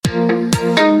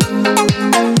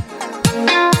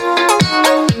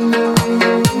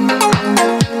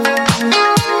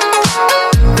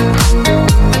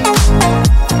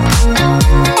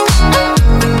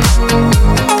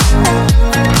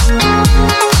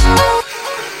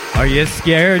Are you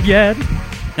scared yet?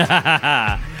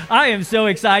 I am so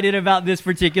excited about this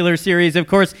particular series. Of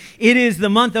course, it is the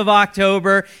month of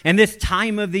October, and this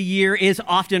time of the year is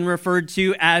often referred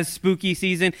to as spooky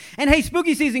season. And hey,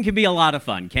 spooky season can be a lot of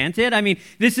fun, can't it? I mean,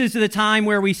 this is the time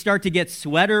where we start to get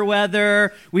sweater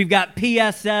weather. We've got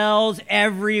PSLs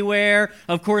everywhere.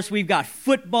 Of course, we've got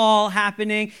football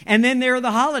happening. And then there are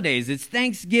the holidays. It's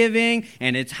Thanksgiving,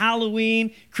 and it's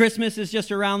Halloween. Christmas is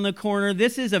just around the corner.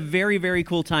 This is a very, very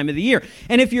cool time of the year.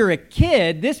 And if you're a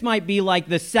kid, this might be like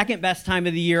the second best time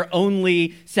of the year,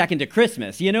 only second to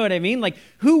Christmas. You know what I mean? Like,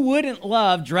 who wouldn't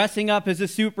love dressing up as a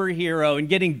superhero and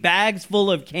getting bags full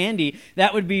of candy?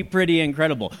 That would be pretty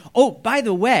incredible. Oh, by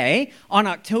the way, on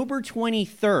October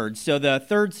 23rd, so the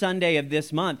third Sunday of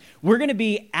this month, we're going to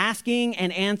be asking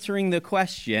and answering the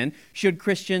question, should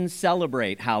Christians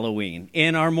celebrate Halloween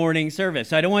in our morning service?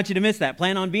 So I don't want you to miss that.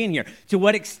 Plan on being here. To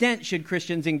what extent should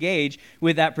Christians engage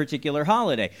with that particular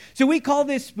holiday? So we call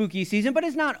this spooky season, but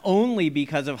it's not only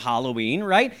because of Halloween,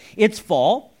 right? It's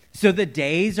fall, so the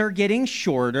days are getting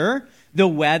shorter. The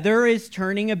weather is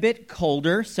turning a bit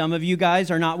colder. Some of you guys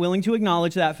are not willing to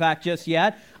acknowledge that fact just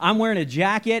yet. I'm wearing a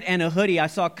jacket and a hoodie. I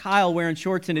saw Kyle wearing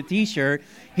shorts and a t-shirt.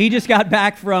 He just got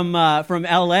back from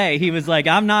LA. He was like,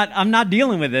 I'm not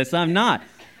dealing with this. I'm not.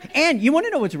 And you want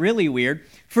to know what's really weird?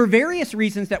 For various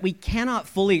reasons that we cannot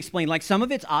fully explain, like some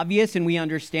of it's obvious and we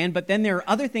understand, but then there are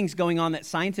other things going on that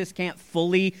scientists can't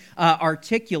fully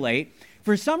articulate.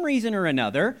 For some reason or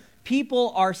another,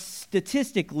 people are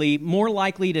statistically more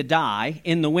likely to die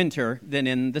in the winter than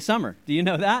in the summer. Do you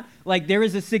know that? Like, there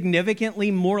is a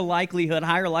significantly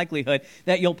higher likelihood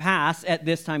that you'll pass at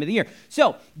this time of the year.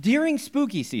 So, during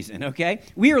spooky season, okay,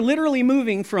 we are literally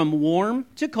moving from warm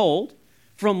to cold,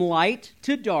 from light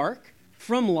to dark,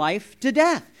 from life to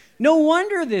death. No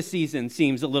wonder this season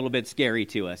seems a little bit scary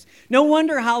to us. No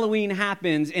wonder Halloween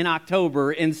happens in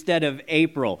October instead of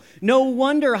April. No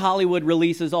wonder Hollywood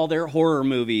releases all their horror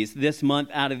movies this month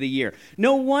out of the year.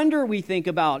 No wonder we think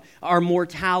about our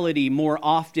mortality more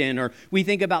often, or we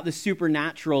think about the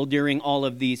supernatural during all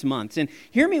of these months. And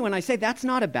hear me when I say that's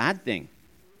not a bad thing.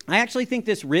 I actually think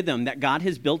this rhythm that God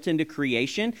has built into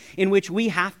creation, in which we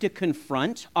have to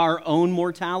confront our own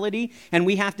mortality and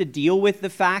we have to deal with the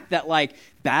fact that, like,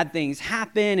 bad things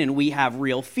happen and we have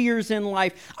real fears in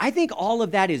life. I think all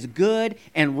of that is good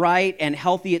and right and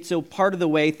healthy. It's so part of the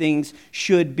way things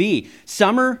should be.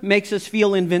 Summer makes us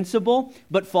feel invincible,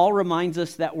 but fall reminds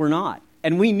us that we're not.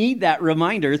 And we need that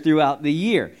reminder throughout the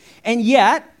year. And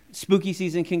yet, spooky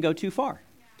season can go too far.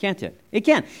 Can't it? It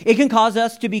can. It can cause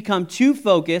us to become too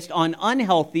focused on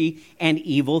unhealthy and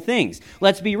evil things.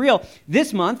 Let's be real.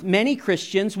 This month, many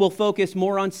Christians will focus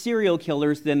more on serial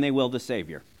killers than they will the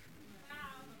Savior.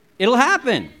 It'll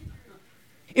happen.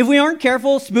 If we aren't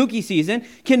careful, spooky season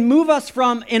can move us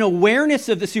from an awareness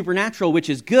of the supernatural,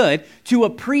 which is good, to a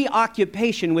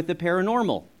preoccupation with the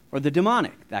paranormal or the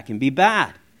demonic. That can be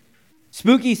bad.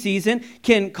 Spooky season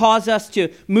can cause us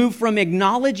to move from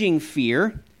acknowledging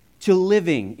fear to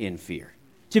living in fear,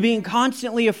 to being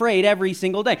constantly afraid every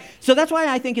single day. So that's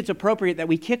why I think it's appropriate that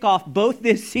we kick off both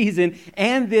this season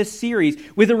and this series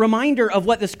with a reminder of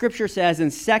what the Scripture says in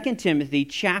 2 Timothy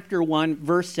chapter 1,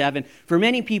 verse 7. For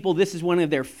many people, this is one of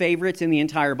their favorites in the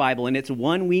entire Bible, and it's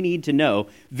one we need to know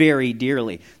very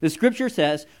dearly. The Scripture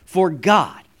says, "For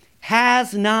God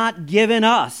has not given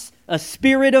us a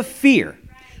spirit of fear,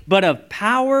 but of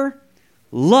power,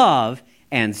 love,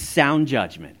 and sound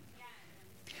judgment."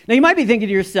 Now, you might be thinking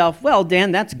to yourself, well,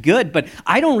 Dan, that's good, but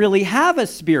I don't really have a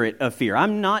spirit of fear.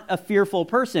 I'm not a fearful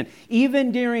person,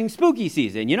 even during spooky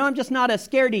season. You know, I'm just not a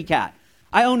scaredy cat.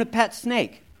 I own a pet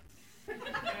snake.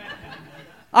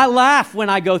 I laugh when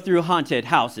I go through haunted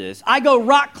houses. I go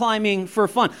rock climbing for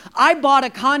fun. I bought a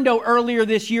condo earlier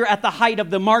this year at the height of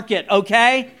the market,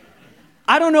 okay?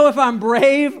 I don't know if I'm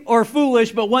brave or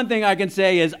foolish, but one thing I can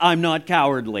say is I'm not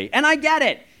cowardly. And I get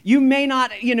it. You may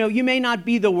not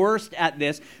be the worst at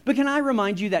this, but can I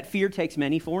remind you that fear takes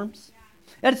many forms?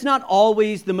 That it's not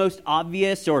always the most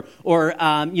obvious or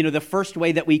the first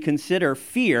way that we consider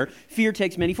fear. Fear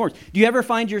takes many forms. Do you ever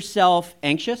find yourself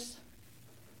anxious,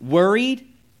 worried,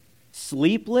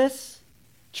 sleepless,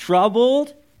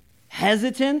 troubled,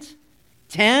 hesitant,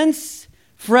 tense,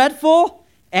 fretful,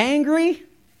 angry?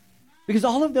 Because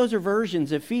all of those are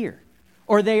versions of fear,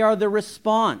 or they are the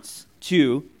response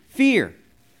to fear.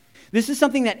 This is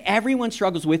something that everyone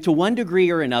struggles with to one degree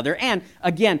or another. And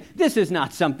again, this is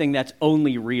not something that's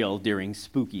only real during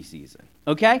spooky season,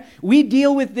 okay? We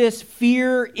deal with this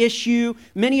fear issue.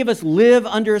 Many of us live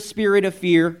under a spirit of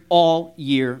fear all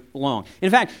year long.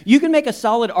 In fact, you can make a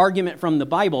solid argument from the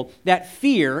Bible that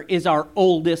fear is our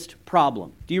oldest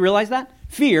problem. Do you realize that?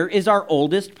 Fear is our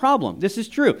oldest problem. This is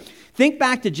true. Think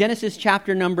back to Genesis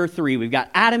chapter number 3. We've got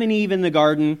Adam and Eve in the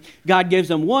garden. God gives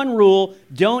them one rule: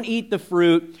 don't eat the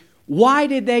fruit. Why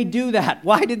did they do that?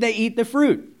 Why did they eat the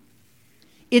fruit?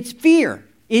 It's fear.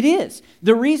 It is.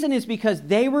 The reason is because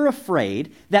they were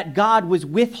afraid that God was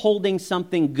withholding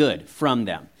something good from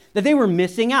them, that they were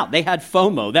missing out. They had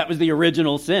FOMO. That was the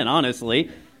original sin,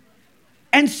 honestly.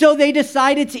 And so they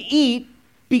decided to eat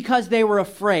because they were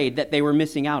afraid that they were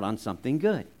missing out on something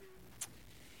good.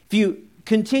 If you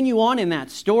continue on in that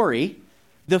story,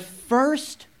 the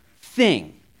first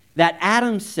thing that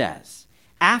Adam says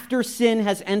after sin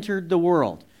has entered the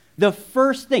world, the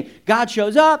first thing, God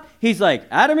shows up, he's like,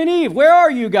 Adam and Eve, where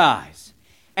are you guys?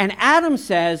 And Adam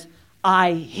says,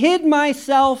 I hid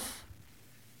myself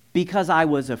because I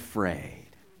was afraid.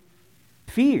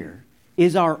 Fear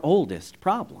is our oldest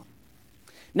problem.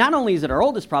 Not only is it our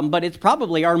oldest problem, but it's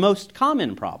probably our most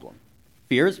common problem.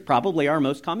 Fear is probably our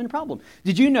most common problem.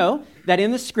 Did you know that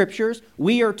in the scriptures,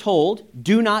 we are told,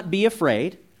 do not be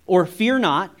afraid or fear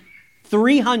not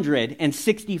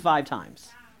 365 times?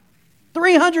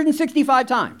 365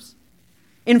 times.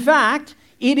 In fact,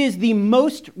 it is the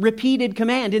most repeated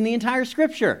command in the entire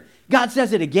scripture. God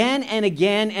says it again and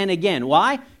again and again.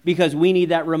 Why? Because we need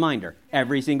that reminder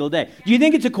every single day. Do you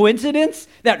think it's a coincidence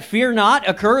that fear not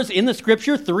occurs in the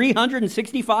scripture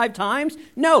 365 times?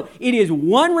 No, it is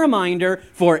one reminder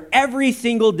for every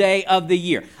single day of the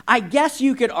year. I guess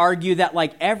you could argue that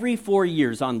like every 4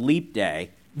 years on leap day,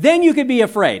 then you could be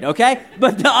afraid, okay?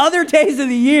 But the other days of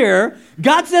the year,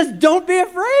 God says, don't be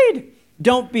afraid.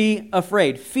 Don't be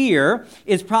afraid. Fear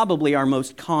is probably our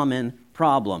most common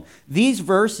problem. These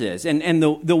verses, and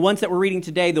the ones that we're reading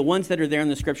today, the ones that are there in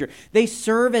the scripture, they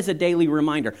serve as a daily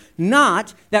reminder.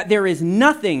 Not that there is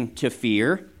nothing to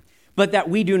fear, but that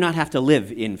we do not have to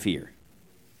live in fear.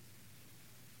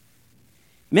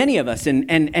 Many of us,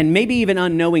 and maybe even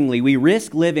unknowingly, we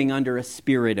risk living under a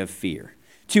spirit of fear.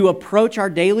 To approach our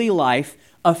daily life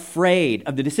afraid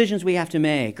of the decisions we have to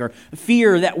make, or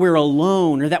fear that we're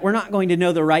alone, or that we're not going to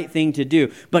know the right thing to do.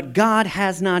 But God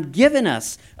has not given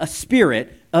us a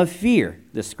spirit of fear,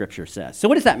 the scripture says. So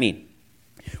what does that mean?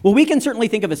 Well, we can certainly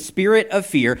think of a spirit of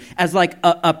fear as like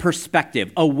a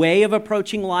perspective, a way of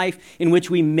approaching life in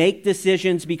which we make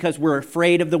decisions because we're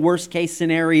afraid of the worst case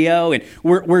scenario, and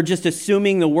we're just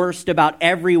assuming the worst about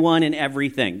everyone and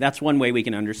everything. That's one way we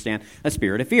can understand a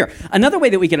spirit of fear. Another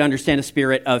way that we can understand a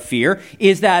spirit of fear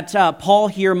is that Paul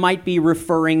here might be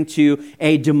referring to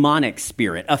a demonic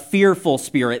spirit, a fearful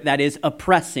spirit that is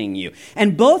oppressing you.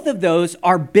 And both of those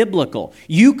are biblical.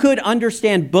 You could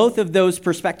understand both of those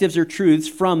perspectives or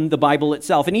truths from the Bible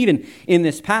itself, and even in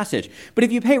this passage. But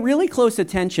if you pay really close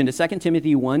attention to 2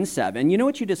 Timothy 1:7, you know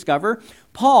what you discover?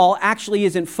 Paul actually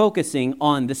isn't focusing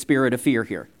on the spirit of fear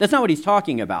here. That's not what he's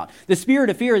talking about. The spirit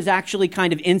of fear is actually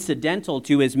kind of incidental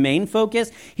to his main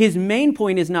focus. His main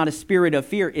point is not a spirit of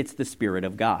fear, it's the Spirit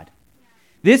of God.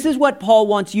 This is what Paul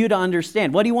wants you to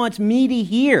understand, what he wants me to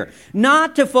hear.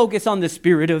 Not to focus on the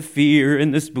spirit of fear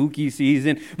in the spooky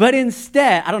season, but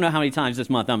instead, I don't know how many times this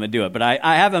month I'm going to do it, but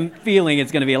I have a feeling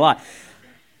it's going to be a lot.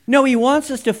 No, he wants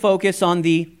us to focus on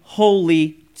the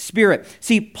Holy Spirit.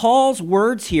 See, Paul's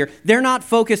words here, they're not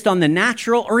focused on the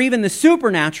natural or even the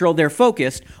supernatural, they're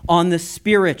focused on the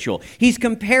spiritual. He's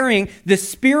comparing the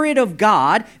Spirit of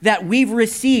God that we've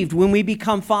received when we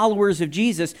become followers of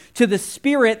Jesus to the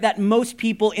spirit that most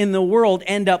people in the world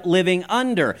end up living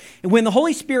under. And when the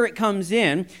Holy Spirit comes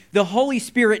in, the Holy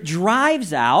Spirit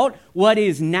drives out what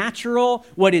is natural,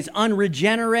 what is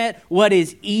unregenerate, what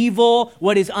is evil,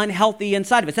 what is unhealthy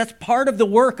inside of us. That's part of the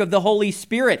work of the Holy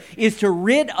Spirit, is to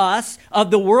rid us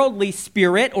of the worldly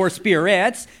spirit or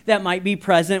spirits that might be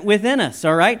present within us,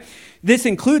 all right? This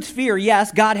includes fear.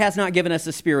 Yes, God has not given us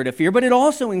a spirit of fear, but it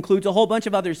also includes a whole bunch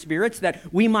of other spirits that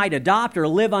we might adopt or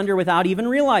live under without even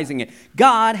realizing it.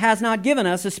 God has not given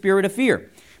us a spirit of fear.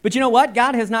 But you know what?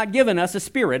 God has not given us a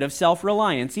spirit of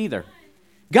self-reliance either.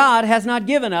 God has not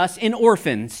given us an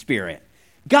orphan spirit.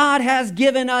 God has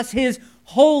given us His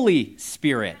Holy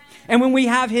Spirit. And when we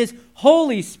have His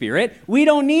Holy Spirit, we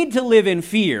don't need to live in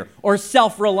fear or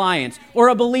self-reliance or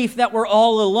a belief that we're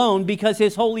all alone, because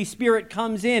His Holy Spirit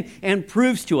comes in and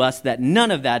proves to us that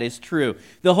none of that is true.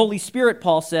 The Holy Spirit,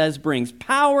 Paul says, brings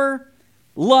power,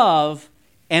 love,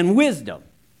 and wisdom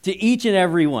to each and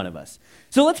every one of us.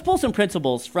 So let's pull some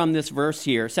principles from this verse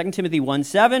here, 2 Timothy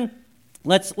 1:7.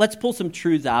 Let's pull some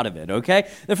truths out of it, okay?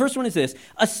 The first one is this: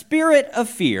 a spirit of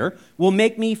fear will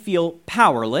make me feel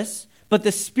powerless, but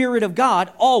the Spirit of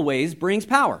God always brings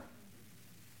power.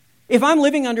 If I'm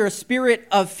living under a spirit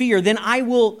of fear, then I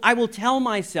will tell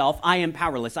myself I am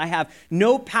powerless. I have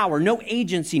no power, no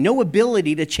agency, no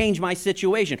ability to change my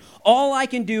situation. All I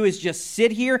can do is just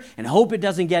sit here and hope it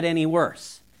doesn't get any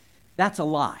worse. That's a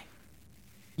lie.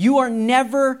 You are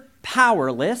never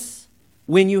powerless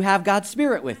when you have God's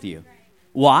Spirit with you.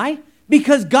 Why?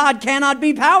 Because God cannot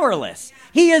be powerless.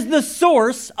 He is the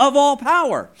source of all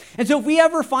power. And so if we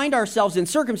ever find ourselves in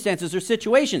circumstances or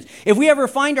situations, if we ever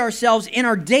find ourselves in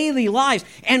our daily lives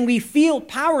and we feel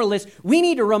powerless, we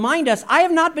need to remind us, I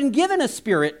have not been given a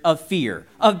spirit of fear,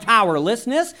 of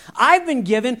powerlessness. I've been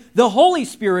given the Holy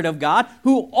Spirit of God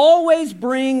who always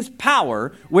brings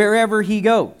power wherever he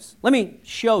goes. Let me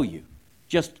show you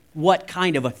just what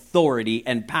kind of authority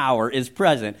and power is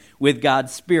present with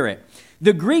God's Spirit.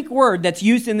 The Greek word that's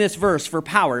used in this verse for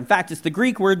power, in fact, it's the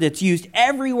Greek word that's used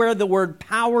everywhere the word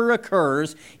power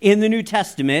occurs in the New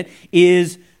Testament,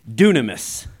 is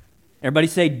dunamis. Everybody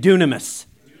say dunamis.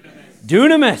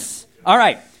 Dunamis. All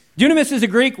right. Dunamis is a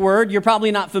Greek word. You're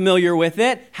probably not familiar with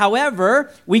it.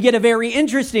 However, we get a very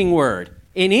interesting word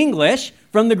in English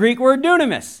from the Greek word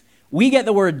dunamis. We get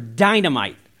the word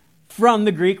dynamite from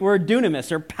the Greek word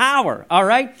dunamis, or power. All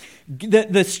right?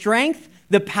 The strength,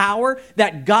 the power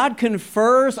that God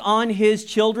confers on his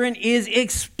children is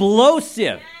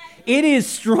explosive. It is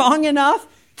strong enough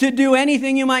to do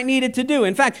anything you might need it to do.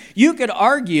 In fact, you could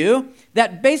argue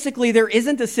that basically there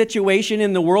isn't a situation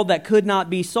in the world that could not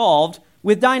be solved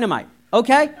with dynamite.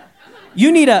 Okay?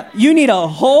 You need a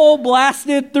hole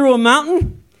blasted through a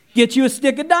mountain, get you a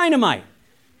stick of dynamite.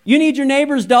 You need your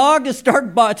neighbor's dog to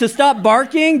stop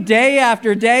barking day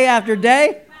after day after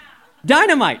day.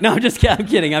 Dynamite. No, I'm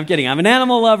kidding. I'm an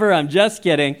animal lover. I'm just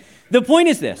kidding. The point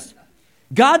is this.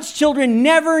 God's children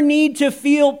never need to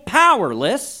feel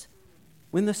powerless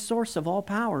when the source of all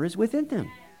power is within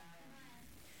them.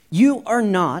 You are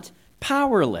not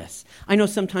powerless. I know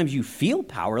sometimes you feel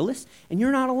powerless, and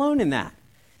you're not alone in that.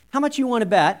 How much you want to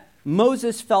bet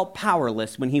Moses felt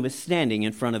powerless when he was standing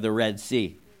in front of the Red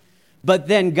Sea? But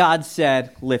then God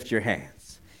said, lift your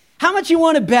hands. How much you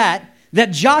want to bet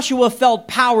that Joshua felt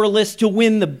powerless to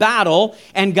win the battle,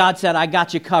 and God said, I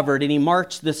got you covered, and he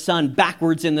marched the sun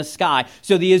backwards in the sky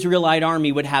so the Israelite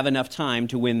army would have enough time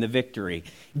to win the victory.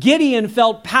 Gideon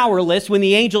felt powerless when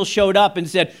the angel showed up and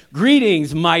said,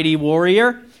 greetings, mighty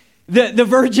warrior. The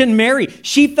Virgin Mary,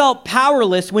 she felt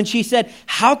powerless when she said,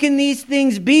 how can these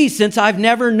things be since I've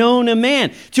never known a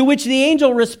man? To which the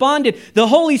angel responded, the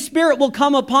Holy Spirit will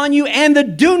come upon you and the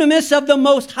dunamis of the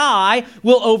Most High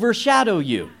will overshadow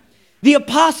you. The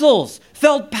apostles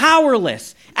felt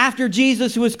powerless after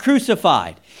Jesus was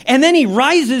crucified. And then he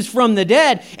rises from the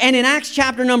dead. And in Acts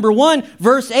chapter number 1,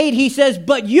 verse 8, he says,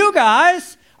 but you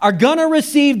guys are going to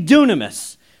receive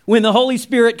dunamis when the Holy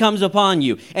Spirit comes upon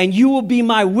you, and you will be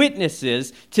my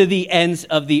witnesses to the ends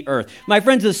of the earth. My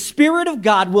friends, the Spirit of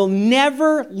God will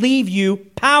never leave you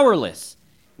powerless.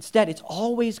 Instead, it's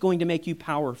always going to make you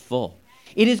powerful.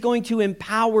 It is going to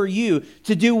empower you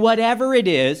to do whatever it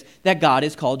is that God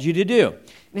has called you to do.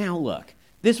 Now, look,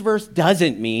 this verse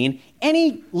doesn't mean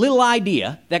any little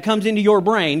idea that comes into your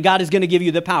brain, God is going to give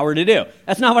you the power to do.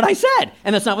 That's not what I said,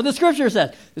 and that's not what the Scripture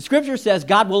says. The Scripture says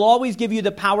God will always give you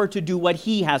the power to do what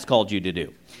he has called you to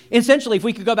do. Essentially, if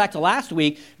we could go back to last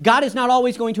week, God is not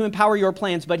always going to empower your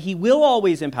plans, but he will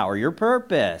always empower your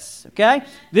purpose, okay?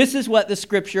 This is what the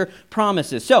Scripture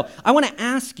promises. So I want to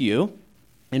ask you,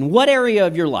 in what area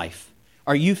of your life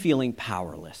are you feeling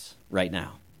powerless right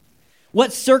now?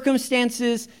 What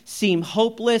circumstances seem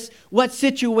hopeless? What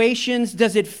situations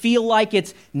does it feel like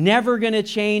it's never going to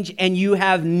change and you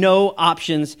have no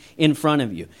options in front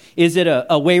of you? Is it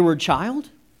a wayward child?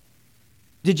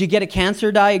 Did you get a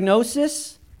cancer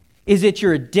diagnosis? Is it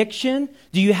your addiction?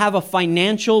 Do you have a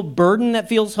financial burden that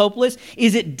feels hopeless?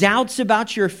 Is it doubts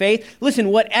about your faith? Listen,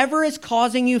 whatever is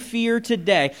causing you fear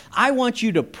today, I want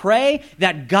you to pray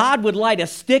that God would light a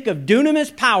stick of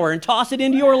dunamis power and toss it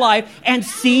into your life and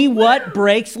see what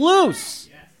breaks loose.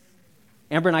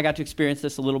 Amber and I got to experience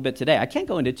this a little bit today. I can't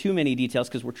go into too many details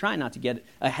because we're trying not to get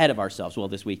ahead of ourselves. Well,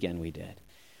 this weekend we did.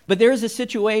 But there is a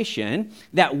situation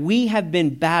that we have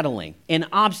been battling, an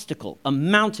obstacle, a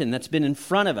mountain that's been in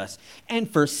front of us. And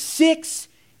for 6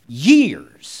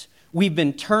 years, we've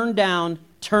been turned down,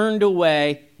 turned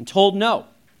away, and told no.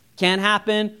 Can't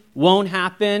happen, won't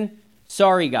happen,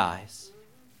 sorry guys.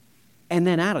 And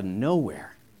then out of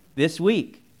nowhere, this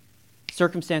week,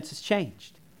 circumstances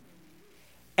changed.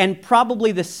 And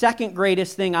probably the second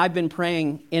greatest thing I've been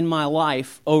praying in my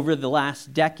life over the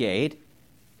last decade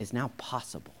is now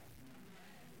possible.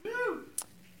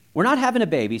 We're not having a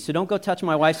baby, so don't go touch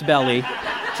my wife's belly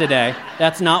today.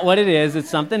 That's not what it is. It's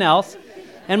something else.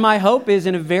 And my hope is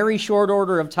in a very short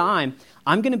order of time,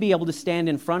 I'm going to be able to stand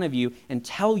in front of you and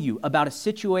tell you about a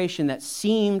situation that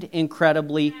seemed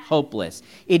incredibly hopeless.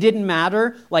 It didn't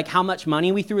matter like how much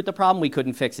money we threw at the problem, we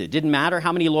couldn't fix it. It didn't matter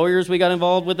how many lawyers we got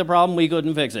involved with the problem, we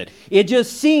couldn't fix it. It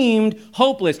just seemed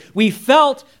hopeless. We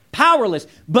felt powerless,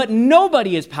 but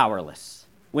nobody is powerless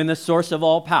when the source of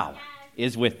all power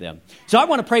is with them. So I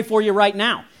want to pray for you right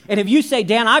now. And if you say,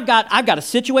 Dan, I've got a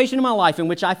situation in my life in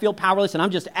which I feel powerless and I'm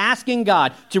just asking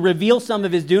God to reveal some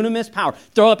of his dunamis power,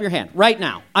 throw up your hand right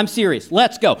now. I'm serious.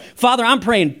 Let's go. Father, I'm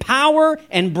praying power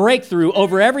and breakthrough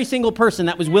over every single person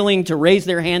that was willing to raise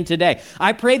their hand today.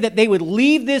 I pray that they would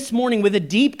leave this morning with a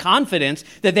deep confidence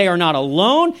that they are not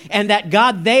alone and that,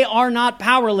 God, they are not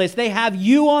powerless. They have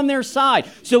you on their side.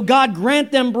 So, God,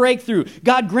 grant them breakthrough.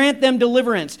 God, grant them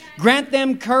deliverance. Grant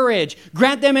them courage.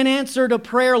 Grant them an answer to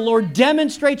prayer. Lord,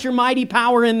 demonstrate your mighty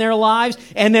power in their lives,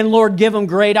 and then, Lord, give them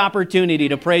great opportunity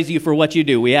to praise you for what you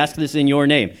do. We ask this in your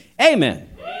name. Amen.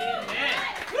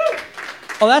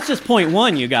 Oh, that's just point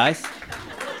one, you guys.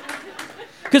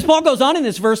 Because Paul goes on in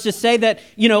this verse to say that,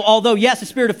 although, yes, the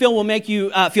spirit of fear will make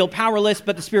you feel powerless,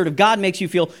 but the spirit of God makes you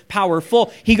feel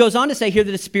powerful. He goes on to say here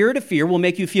that the spirit of fear will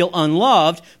make you feel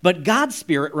unloved, but God's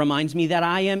spirit reminds me that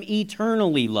I am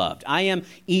eternally loved. I am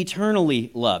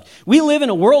eternally loved. We live in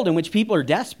a world in which people are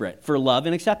desperate for love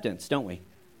and acceptance, don't we?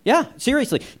 Yeah,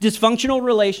 seriously. Dysfunctional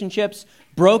relationships,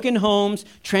 broken homes,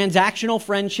 transactional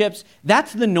friendships,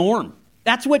 that's the norm.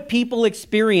 That's what people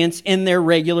experience in their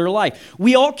regular life.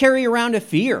 We all carry around a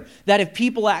fear that if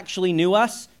people actually knew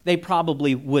us, they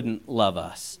probably wouldn't love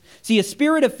us. See, a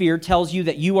spirit of fear tells you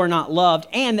that you are not loved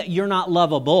and that you're not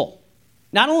lovable.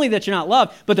 Not only that you're not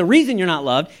loved, but the reason you're not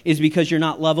loved is because you're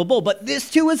not lovable. But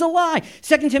this too is a lie.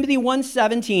 2 Timothy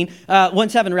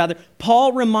 1:7,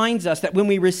 Paul reminds us that when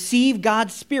we receive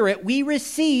God's Spirit, we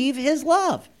receive his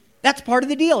love. That's part of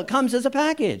the deal. It comes as a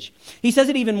package. He says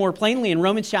it even more plainly in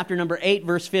Romans chapter number 8,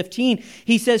 verse 15.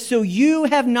 He says, so you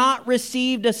have not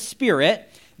received a spirit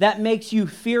that makes you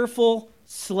fearful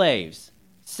slaves.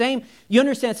 You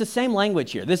understand, it's the same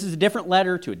language here. This is a different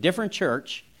letter to a different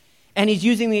church, and he's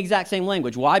using the exact same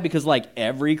language. Why? Because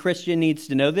every Christian needs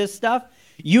to know this stuff.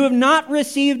 You have not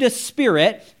received a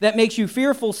spirit that makes you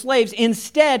fearful slaves.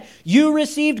 Instead, you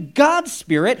received God's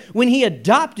Spirit when he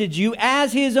adopted you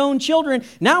as his own children.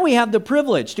 Now we have the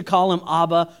privilege to call him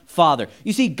Abba, Father.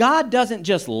 You see, God doesn't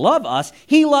just love us.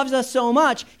 He loves us so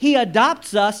much, he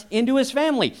adopts us into his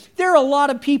family. There are a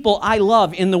lot of people I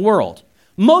love in the world.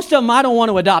 Most of them I don't want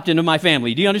to adopt into my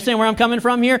family. Do you understand where I'm coming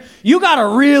from here? You got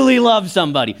to really love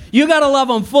somebody. You got to love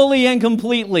them fully and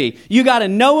completely. You got to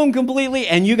know them completely,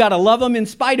 and you got to love them in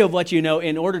spite of what you know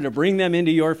in order to bring them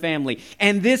into your family.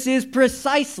 And this is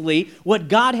precisely what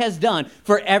God has done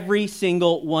for every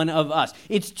single one of us.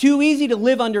 It's too easy to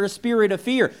live under a spirit of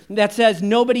fear that says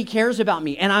nobody cares about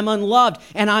me, and I'm unloved,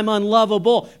 and I'm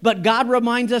unlovable. But God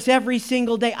reminds us every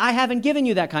single day, I haven't given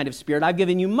you that kind of spirit. I've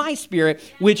given you my spirit,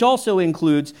 which also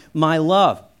includes my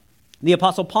love. The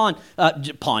Apostle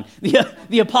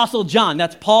the Apostle John,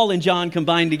 that's Paul and John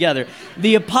combined together.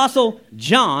 The Apostle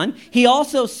John, he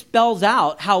also spells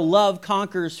out how love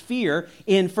conquers fear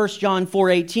in 1 John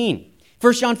 4:18.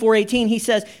 1 John 4:18, he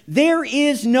says, there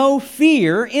is no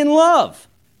fear in love.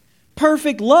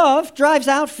 Perfect love drives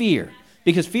out fear,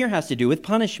 because fear has to do with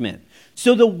punishment.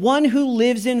 So the one who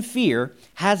lives in fear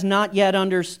has not yet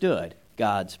understood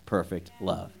God's perfect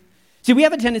love. See, we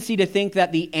have a tendency to think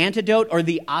that the antidote or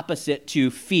the opposite to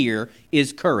fear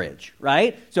is courage,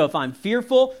 right? So if I'm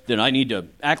fearful, then I need to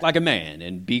act like a man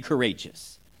and be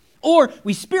courageous. Or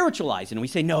we spiritualize it and we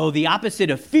say, no, the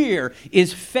opposite of fear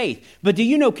is faith. But do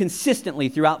you know consistently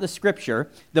throughout the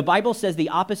scripture, the Bible says the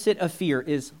opposite of fear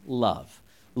is love.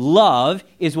 Love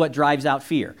is what drives out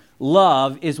fear.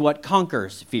 Love is what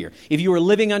conquers fear. If you are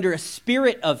living under a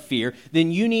spirit of fear,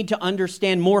 then you need to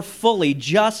understand more fully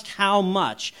just how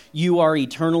much you are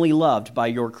eternally loved by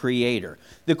your Creator.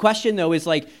 The question, though, is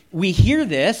we hear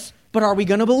this, but are we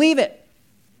going to believe it?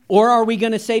 Or are we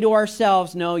going to say to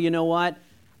ourselves, no, you know what?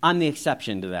 I'm the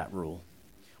exception to that rule.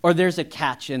 Or there's a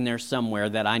catch in there somewhere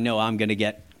that I know I'm going to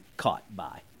get caught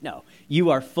by. No, you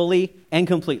are fully and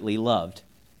completely loved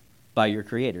by your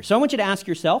Creator. So I want you to ask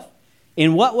yourself,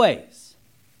 in what ways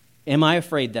am I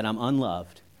afraid that I'm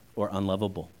unloved or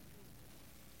unlovable?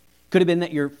 Could have been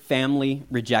that your family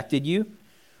rejected you,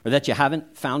 or that you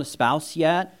haven't found a spouse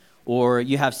yet, or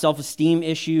you have self-esteem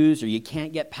issues, or you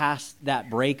can't get past that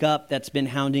breakup that's been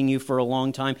hounding you for a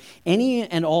long time. Any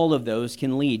and all of those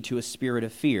can lead to a spirit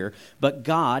of fear, but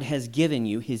God has given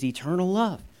you his eternal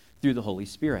love through the Holy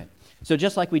Spirit. So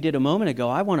just like we did a moment ago,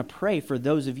 I want to pray for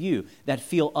those of you that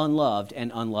feel unloved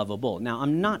and unlovable. Now,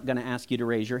 I'm not going to ask you to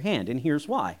raise your hand, and here's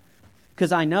why.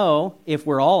 Because I know if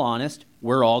we're all honest,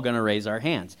 we're all going to raise our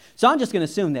hands. So I'm just going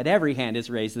to assume that every hand is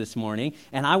raised this morning,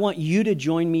 and I want you to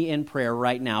join me in prayer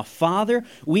right now. Father,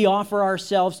 we offer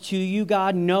ourselves to you,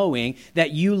 God, knowing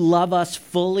that you love us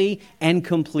fully and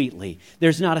completely.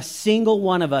 There's not a single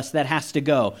one of us that has to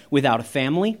go without a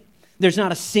family. There's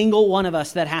not a single one of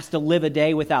us that has to live a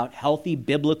day without healthy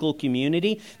biblical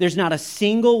community. There's not a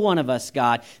single one of us,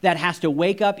 God, that has to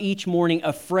wake up each morning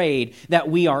afraid that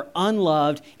we are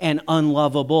unloved and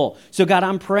unlovable. So, God,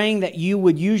 I'm praying that you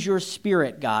would use your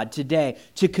Spirit, God, today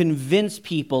to convince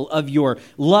people of your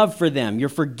love for them, your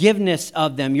forgiveness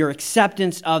of them, your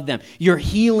acceptance of them, your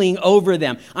healing over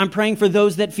them. I'm praying for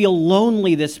those that feel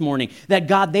lonely this morning, that,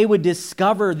 God, they would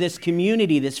discover this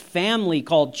community, this family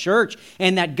called church,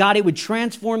 and that, God, it would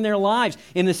transform their lives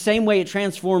in the same way it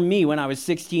transformed me when I was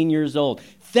 16 years old.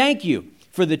 Thank you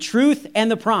for the truth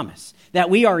and the promise that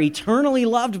we are eternally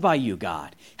loved by you,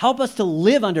 God. Help us to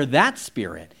live under that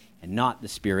spirit and not the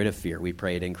spirit of fear. We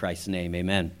pray it in Christ's name.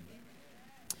 Amen.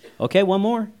 Okay, one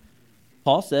more.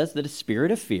 Paul says that a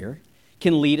spirit of fear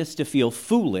can lead us to feel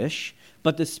foolish,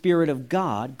 but the Spirit of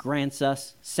God grants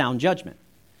us sound judgment.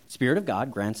 Spirit of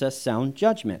God grants us sound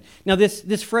judgment. Now,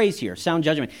 this phrase here, sound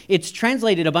judgment, it's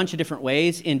translated a bunch of different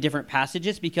ways in different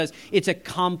passages because it's a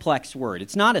complex word.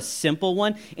 It's not a simple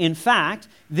one. In fact,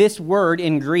 this word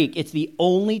in Greek, it's the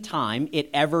only time it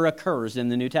ever occurs in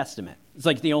the New Testament. It's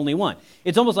like the only one.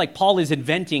 It's almost like Paul is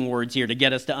inventing words here to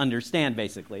get us to understand,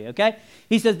 basically, okay?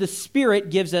 He says the Spirit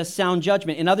gives us sound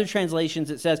judgment. In other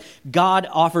translations, it says God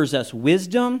offers us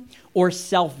wisdom or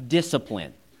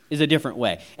self-discipline. Is a different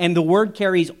way. And the word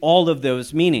carries all of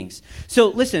those meanings. So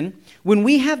listen, when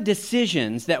we have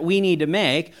decisions that we need to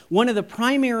make, one of the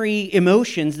primary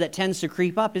emotions that tends to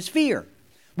creep up is fear.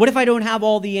 What if I don't have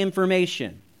all the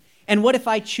information? And what if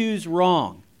I choose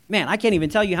wrong? Man, I can't even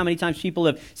tell you how many times people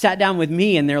have sat down with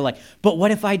me and they're like, but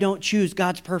what if I don't choose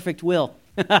God's perfect will?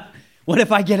 What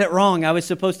if I get it wrong? I was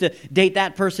supposed to date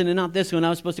that person and not this one. I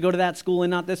was supposed to go to that school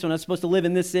and not this one. I was supposed to live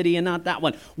in this city and not that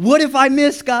one. What if I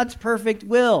miss God's perfect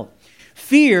will?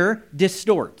 Fear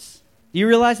distorts. Do you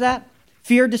realize that?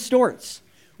 Fear distorts.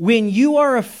 When you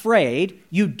are afraid,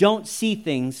 you don't see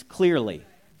things clearly.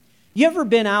 You ever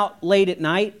been out late at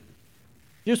night?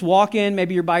 You just walk in,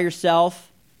 maybe you're by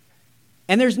yourself,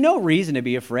 and there's no reason to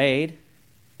be afraid.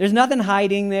 There's nothing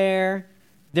hiding there.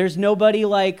 There's nobody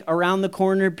like around the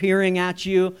corner peering at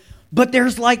you, but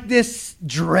there's like this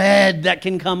dread that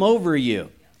can come over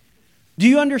you. Do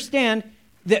you understand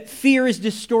that fear is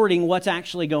distorting what's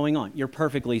actually going on? You're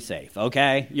perfectly safe,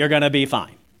 okay? You're going to be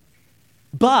fine.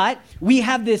 But we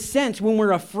have this sense when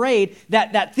we're afraid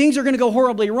that things are going to go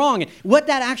horribly wrong. What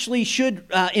that actually should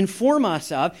inform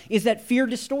us of is that fear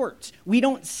distorts. We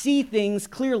don't see things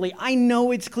clearly. I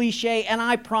know it's cliche, and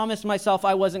I promised myself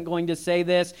I wasn't going to say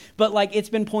this, but like it's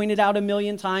been pointed out a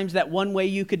million times that one way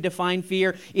you could define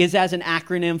fear is as an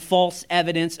acronym, false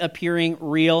evidence appearing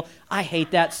real. I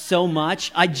hate that so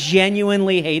much. I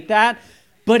genuinely hate that,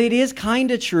 but it is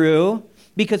kind of true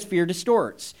because fear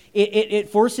distorts. It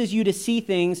forces you to see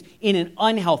things in an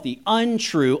unhealthy,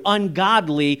 untrue,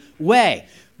 ungodly way.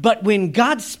 But when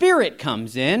God's Spirit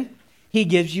comes in, He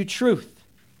gives you truth.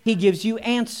 He gives you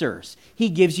answers. He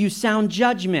gives you sound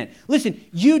judgment. Listen,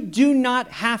 you do not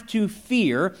have to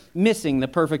fear missing the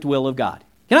perfect will of God.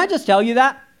 Can I just tell you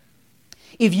that?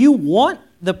 If you want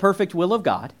the perfect will of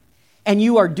God and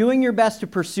you are doing your best to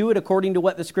pursue it according to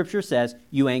what the Scripture says,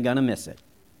 you ain't going to miss it.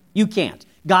 You can't.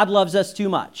 God loves us too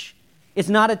much. It's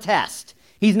not a test.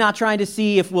 He's not trying to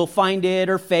see if we'll find it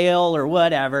or fail or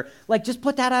whatever. Like, just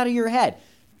put that out of your head.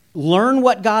 Learn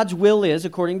what God's will is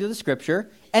according to the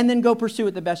Scripture, and then go pursue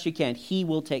it the best you can. He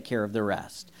will take care of the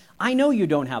rest. I know you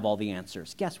don't have all the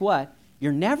answers. Guess what?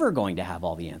 You're never going to have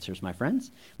all the answers, my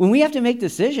friends. When we have to make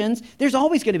decisions, there's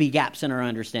always going to be gaps in our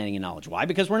understanding and knowledge. Why?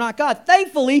 Because we're not God.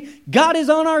 Thankfully, God is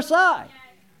on our side.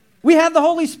 We have the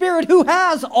Holy Spirit who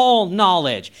has all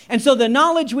knowledge. And so the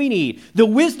knowledge we need, the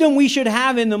wisdom we should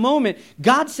have in the moment,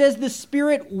 God says the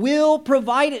Spirit will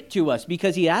provide it to us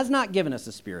because He has not given us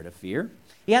a spirit of fear.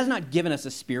 He has not given us a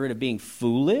spirit of being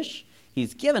foolish.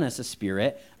 He's given us a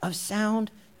spirit of sound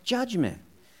judgment.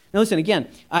 Now listen, again,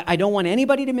 I don't want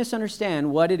anybody to misunderstand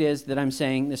what it is that I'm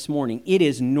saying this morning. It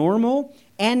is normal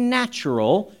and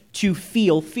natural to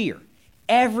feel fear.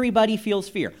 Everybody feels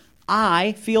fear.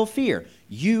 I feel fear.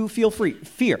 You feel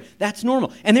fear. That's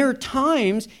normal. And there are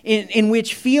times in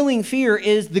which feeling fear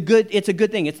is it's a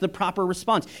good thing. It's the proper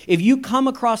response. If you come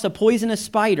across a poisonous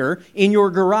spider in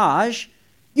your garage,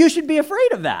 you should be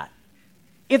afraid of that.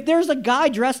 If there's a guy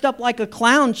dressed up like a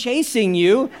clown chasing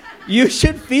you, you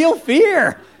should feel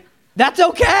fear. That's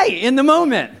okay in the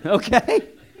moment, okay?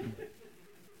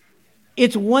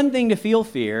 It's one thing to feel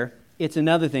fear. It's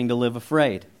another thing to live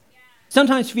afraid.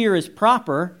 Sometimes fear is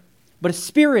proper, but a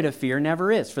spirit of fear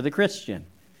never is for the Christian.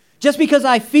 Just because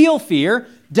I feel fear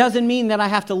doesn't mean that I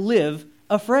have to live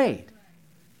afraid.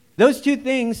 Those two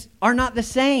things are not the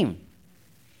same.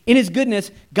 In His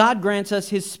goodness, God grants us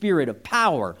His spirit of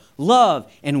power,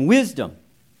 love, and wisdom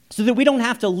so that we don't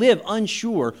have to live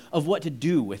unsure of what to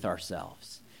do with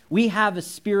ourselves. We have a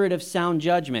spirit of sound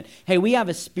judgment. Hey, we have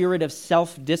a spirit of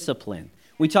self-discipline.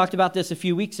 We talked about this a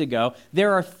few weeks ago.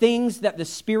 There are things that the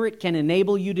Spirit can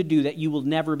enable you to do that you will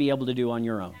never be able to do on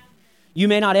your own. You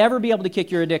may not ever be able to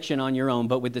kick your addiction on your own,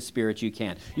 but with the Spirit you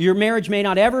can. Your marriage may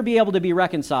not ever be able to be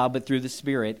reconciled, but through the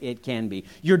Spirit it can be.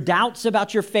 Your doubts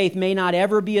about your faith may not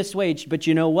ever be assuaged, but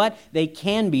you know what? They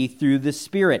can be through the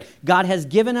Spirit. God has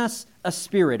given us a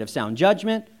spirit of sound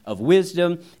judgment, of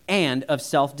wisdom, and of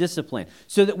self-discipline,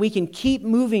 so that we can keep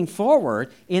moving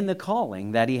forward in the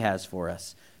calling that He has for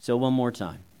us. So one more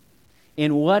time.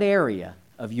 In what area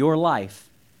of your life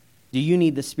do you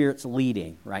need the Spirit's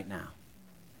leading right now?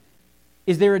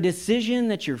 Is there a decision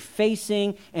that you're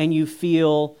facing and you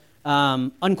feel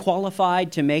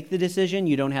unqualified to make the decision?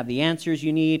 You don't have the answers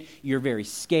you need. You're very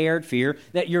scared, fear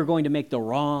that you're going to make the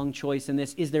wrong choice in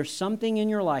this. Is there something in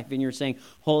your life and you're saying,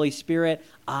 Holy Spirit,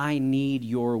 I need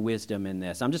your wisdom in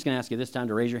this? I'm just going to ask you this time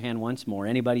to raise your hand once more.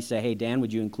 Anybody say, hey, Dan,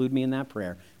 would you include me in that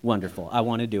prayer? Wonderful. I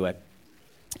want to do it.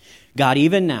 God,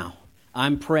 even now,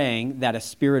 I'm praying that a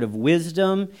spirit of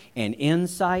wisdom and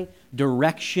insight,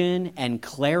 direction and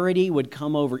clarity would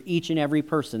come over each and every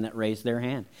person that raised their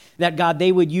hand. That, God,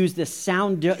 they would use the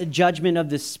sound judgment of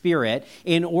the Spirit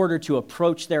in order to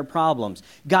approach their problems.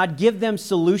 God, give them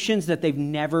solutions that they've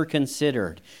never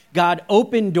considered. God,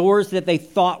 open doors that they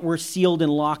thought were sealed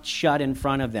and locked shut in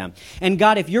front of them. And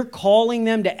God, if you're calling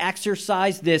them to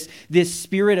exercise this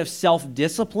spirit of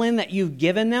self-discipline that you've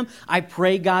given them, I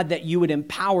pray, God, that you would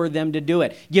empower them to do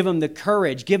it. Give them the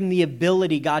courage, give them the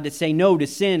ability, God, to say no to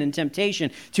sin and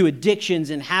temptation, to addictions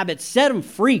and habits. Set them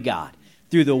free, God,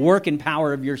 through the work and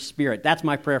power of your Spirit. That's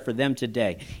my prayer for them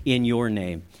today. In your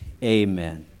name,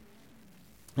 amen.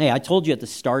 Hey, I told you at the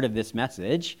start of this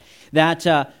message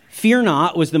that fear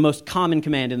not was the most common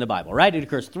command in the Bible, right? It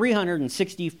occurs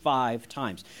 365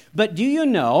 times. But do you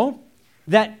know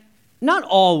that not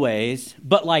always,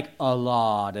 but like a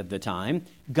lot of the time,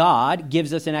 God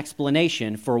gives us an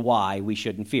explanation for why we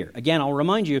shouldn't fear. Again, I'll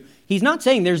remind you, He's not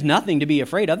saying there's nothing to be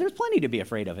afraid of. There's plenty to be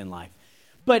afraid of in life.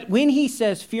 But when He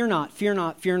says, fear not, fear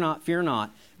not, fear not, fear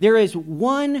not, there is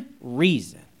one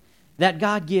reason that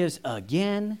God gives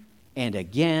again and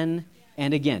again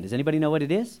and again. Does anybody know what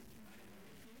it is?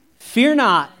 Fear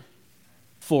not,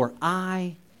 for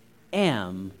I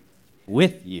am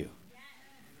with you.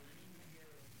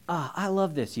 I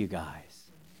love this, you guys.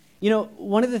 You know,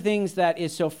 one of the things that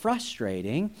is so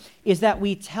frustrating is that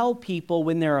we tell people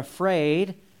when they're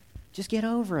afraid, just get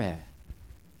over it.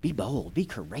 Be bold, be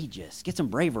courageous, get some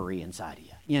bravery inside of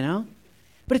you, you know?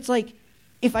 But it's like,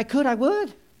 if I could, I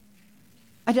would.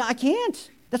 I can't.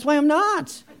 That's why I'm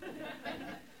not.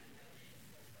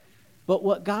 But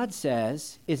what God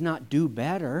says is not do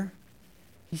better.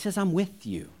 He says, I'm with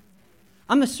you.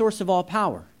 I'm the source of all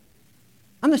power.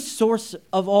 I'm the source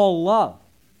of all love.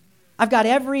 I've got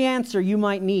every answer you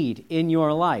might need in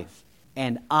your life,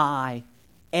 and I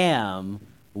am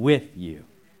with you.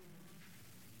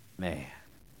 Man,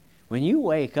 when you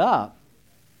wake up,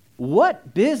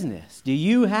 what business do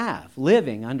you have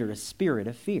living under a spirit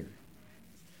of fear?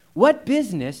 What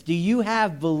business do you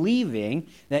have believing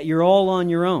that you're all on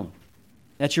your own,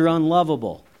 that you're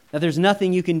unlovable, that there's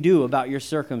nothing you can do about your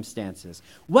circumstances?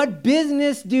 What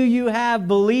business do you have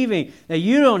believing that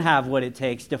you don't have what it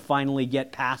takes to finally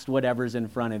get past whatever's in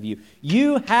front of you?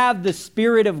 You have the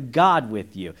Spirit of God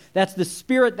with you. That's the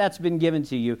Spirit that's been given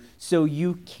to you, so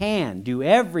you can do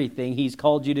everything He's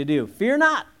called you to do. Fear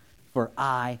not, for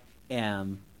I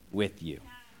am with you.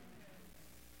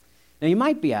 Now you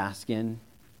might be asking,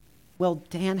 well,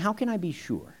 Dan, how can I be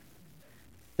sure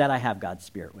that I have God's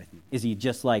Spirit with me? Is He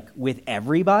just like with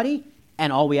everybody,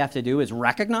 and all we have to do is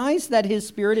recognize that His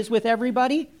Spirit is with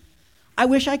everybody? I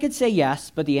wish I could say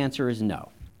yes, but the answer is no.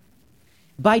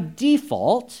 By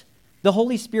default, the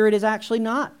Holy Spirit is actually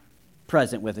not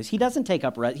present with us. He doesn't take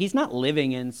up rest. He's not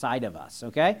living inside of us,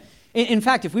 okay? In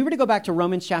fact, if we were to go back to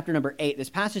Romans chapter number 8, this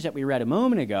passage that we read a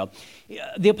moment ago,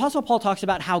 the Apostle Paul talks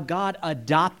about how God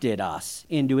adopted us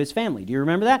into his family. Do you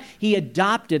remember that? He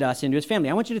adopted us into his family.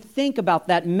 I want you to think about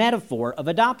that metaphor of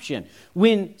adoption.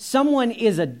 When someone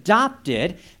is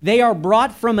adopted, they are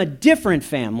brought from a different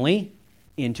family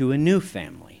into a new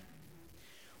family.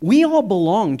 We all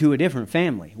belong to a different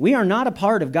family. We are not a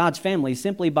part of God's family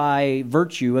simply by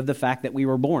virtue of the fact that we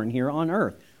were born here on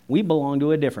earth. We belong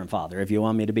to a different father, if you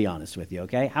want me to be honest with you,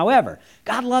 okay? However,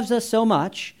 God loves us so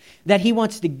much that he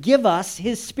wants to give us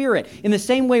his Spirit. In the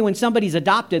same way when somebody's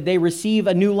adopted, they receive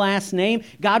a new last name.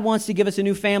 God wants to give us a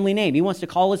new family name. He wants to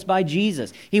call us by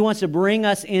Jesus. He wants to bring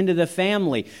us into the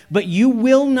family. But you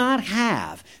will not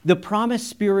have the promised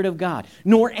Spirit of God,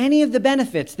 nor any of the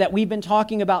benefits that we've been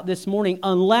talking about this morning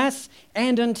unless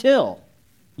and until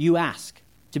you ask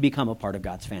to become a part of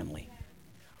God's family.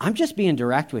 I'm just being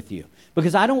direct with you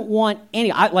because I don't want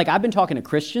I've been talking to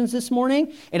Christians this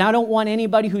morning, and I don't want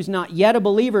anybody who's not yet a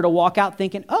believer to walk out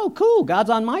thinking, oh, cool,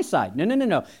 God's on my side.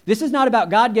 No. This is not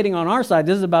about God getting on our side.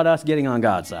 This is about us getting on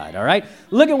God's side, all right?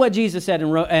 Look at what Jesus said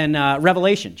in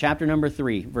Revelation, chapter number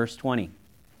 3, verse 20.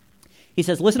 He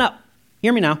says, listen up.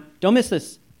 Hear me now. Don't miss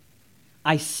this.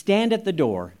 I stand at the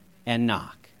door and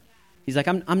knock. He's like,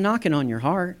 I'm knocking on your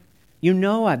heart. You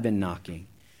know I've been knocking.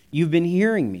 You've been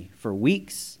hearing me for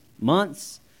weeks,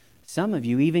 months, some of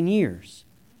you even years.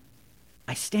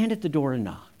 I stand at the door and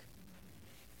knock.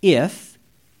 If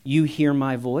you hear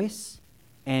my voice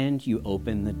and you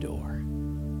open the door,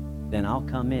 then I'll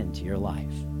come into your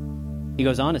life. He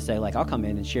goes on to say, I'll come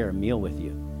in and share a meal with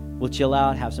you. We'll chill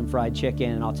out, have some fried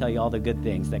chicken, and I'll tell you all the good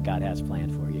things that God has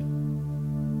planned for you.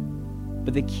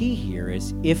 But the key here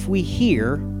is if we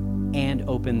hear and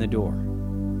open the door.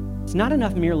 It's not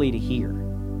enough merely to hear.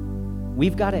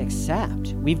 We've got to accept.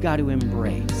 We've got to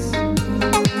embrace.